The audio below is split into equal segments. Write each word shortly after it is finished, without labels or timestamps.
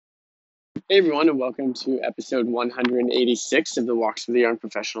Hey everyone, and welcome to episode 186 of the Walks with the Young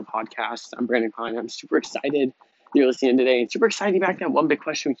Professional podcast. I'm Brandon Klein. I'm super excited you're listening today, and super excited back that one big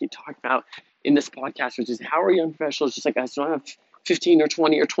question we keep talking about in this podcast, which is how are young professionals just like us don't have 15 or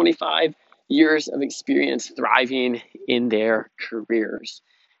 20 or 25 years of experience thriving in their careers.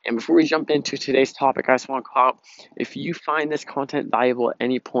 And before we jump into today's topic, I just want to call out, if you find this content valuable at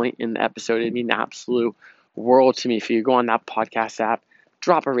any point in the episode, it'd mean the absolute world to me if you go on that podcast app,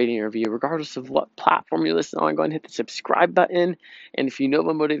 drop a rating or review, regardless of what platform you listen on. Go ahead and hit the subscribe button. And if you know of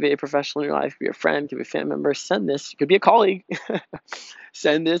a motivated professional in your life, could be a friend, could be a family member, send this, could be a colleague,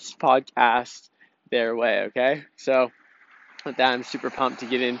 send this podcast their way, okay? So with that, I'm super pumped to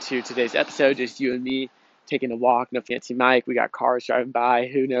get into today's episode, just you and me taking a walk, no fancy mic. We got cars driving by.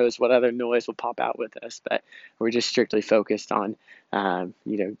 Who knows what other noise will pop out with us, but we're just strictly focused on,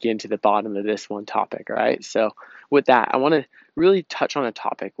 getting to the bottom of this one topic, all right? So with that, I want to really touch on a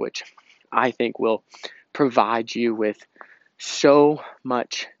topic which I think will provide you with so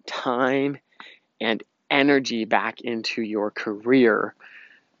much time and energy back into your career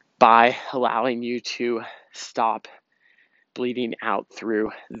by allowing you to stop bleeding out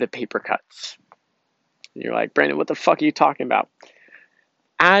through the paper cuts. And you're like, Brandon, what the fuck are you talking about?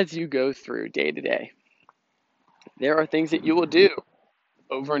 As you go through day to day, there are things that you will do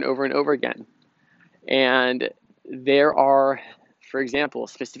over and over and over again. And there are, for example,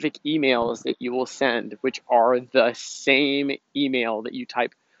 specific emails that you will send, which are the same email that you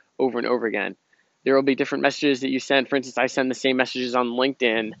type over and over again. There will be different messages that you send. For instance, I send the same messages on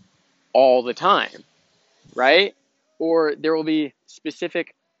LinkedIn all the time, right? Or there will be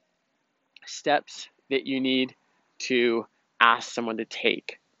specific steps that you need to ask someone to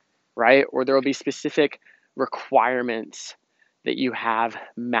take, right? Or there will be specific requirements that you have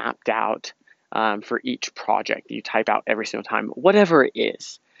mapped out for each project that you type out every single time. Whatever it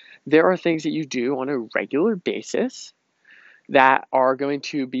is, there are things that you do on a regular basis that are going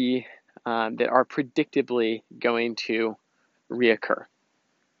to be, that are predictably going to reoccur.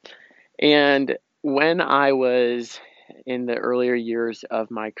 And when I was in the earlier years of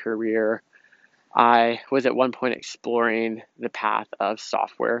my career, I was at one point exploring the path of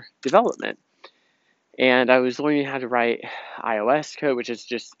software development. And I was learning how to write iOS code, which is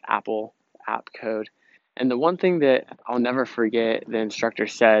just Apple app code. And the one thing that I'll never forget, the instructor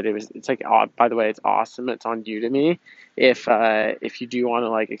said, it's like, oh, by the way, it's awesome. It's on Udemy. If you do want to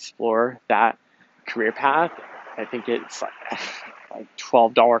like explore that career path, I think it's like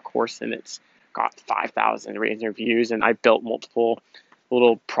 $12 course, and it's got 5,000 ratings and reviews. And I built multiple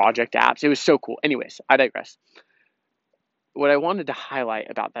little project apps. It was so cool. Anyways, I digress. What I wanted to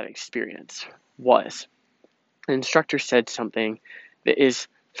highlight about that experience was an instructor said something that is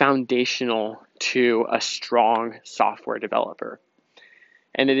foundational to a strong software developer.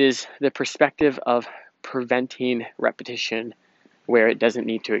 And it is the perspective of preventing repetition where it doesn't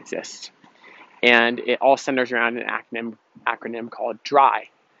need to exist. And it all centers around an acronym called DRY.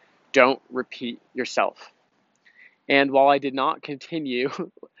 Don't repeat yourself. And while I did not continue,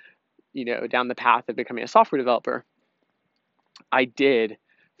 down the path of becoming a software developer, I did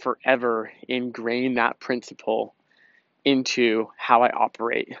forever ingrain that principle into how I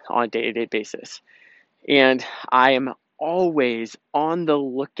operate on a day-to-day basis. And I am always on the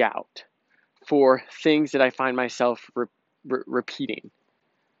lookout for things that I find myself repeating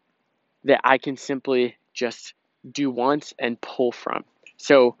that I can simply just do once and pull from.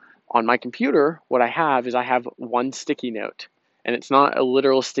 So on my computer, what I have is I have one sticky note. And it's not a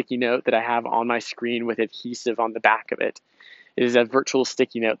literal sticky note that I have on my screen with adhesive on the back of it. It is a virtual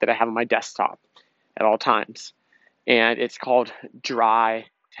sticky note that I have on my desktop at all times. And it's called Dry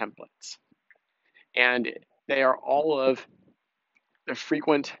Templates. And they are all of the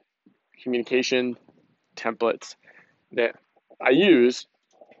frequent communication templates that I use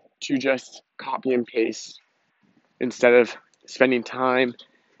to just copy and paste instead of spending time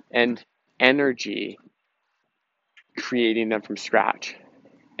and energy creating them from scratch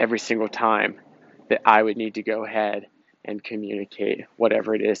every single time that I would need to go ahead and communicate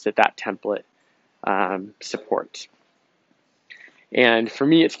whatever it is that template supports. And for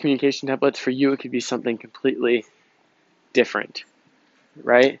me, it's communication templates. For you, it could be something completely different,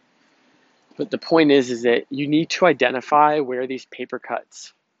 right? But the point is that you need to identify where these paper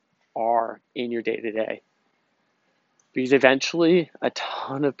cuts are in your day-to-day. Because eventually, a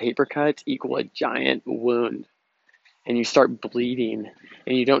ton of paper cuts equal a giant wound. And you start bleeding,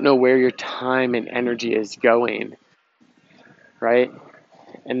 and you don't know where your time and energy is going, right?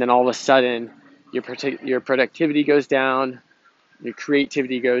 And then all of a sudden, your productivity goes down, your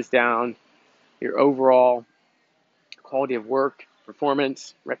creativity goes down, your overall quality of work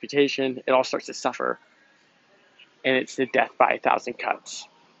performance, reputation, it all starts to suffer. And it's the death by 1,000 cuts.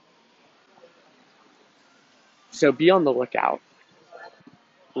 So be on the lookout.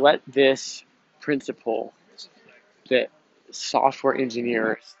 Let this principle that software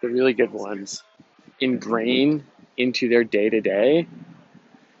engineers, the really good ones, ingrain into their day-to-day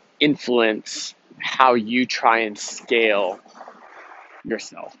influence how you try and scale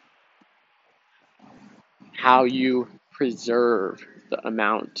yourself, how you preserve the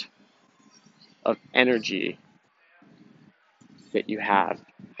amount of energy that you have,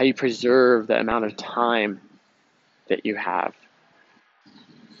 how you preserve the amount of time that you have,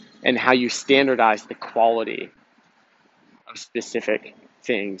 and how you standardize the quality of specific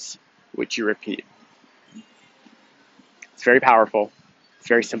things which you repeat. It's very powerful. It's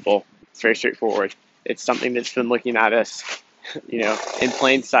very simple. It's very straightforward. It's something that's been looking at us, in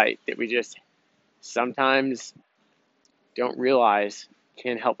plain sight that we just sometimes don't realize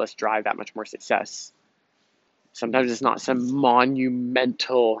can help us drive that much more success. Sometimes it's not some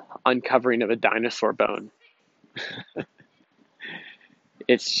monumental uncovering of a dinosaur bone.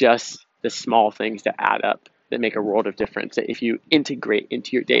 It's just the small things that add up that make a world of difference. That if you integrate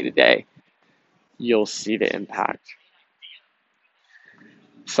into your day-to-day, you'll see the impact.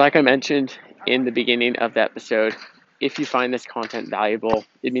 So like I mentioned in the beginning of the episode, if you find this content valuable,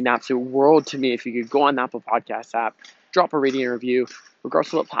 it'd mean an absolute world to me if you could go on the Apple Podcast app, drop a rating and review,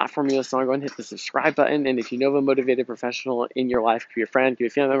 regardless of what platform you listen on, go and hit the subscribe button. And if you know of a motivated professional in your life, could be a friend, could be a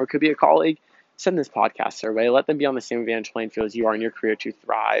family member, could be a colleague, send this podcast their way. Let them be on the same advantage playing field as you are in your career to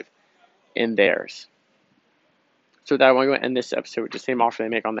thrive in theirs. So with that, I want to go and end this episode with the same offer they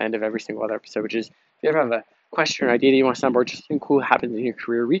make on the end of every single other episode, which is if you ever have a question or idea that you want to soundboard, just something cool happens in your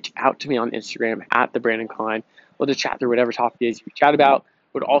career, reach out to me on Instagram at @TheBrandonKlein. We'll just chat through whatever topic it is you chat about.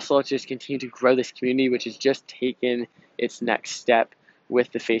 Would also let's just continue to grow this community, which has just taken its next step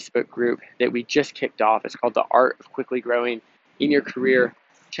with the Facebook group that we just kicked off. It's called The Art of Quickly Growing in Your Career.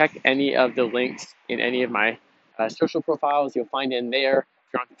 Check any of the links in any of my social profiles. You'll find in there.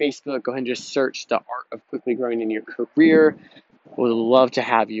 If you're on Facebook, go ahead and just search The Art of Quickly Growing in Your Career. We'd love to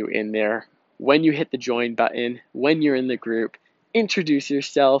have you in there. When you hit the join button, when you're in the group, introduce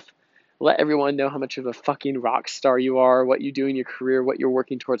yourself. Let everyone know how much of a fucking rock star you are, what you do in your career, what you're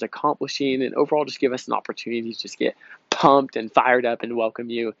working towards accomplishing, and overall just give us an opportunity to just get pumped and fired up and welcome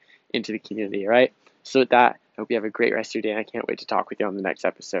you into the community, all right? So with that, I hope you have a great rest of your day, and I can't wait to talk with you on the next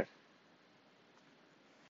episode.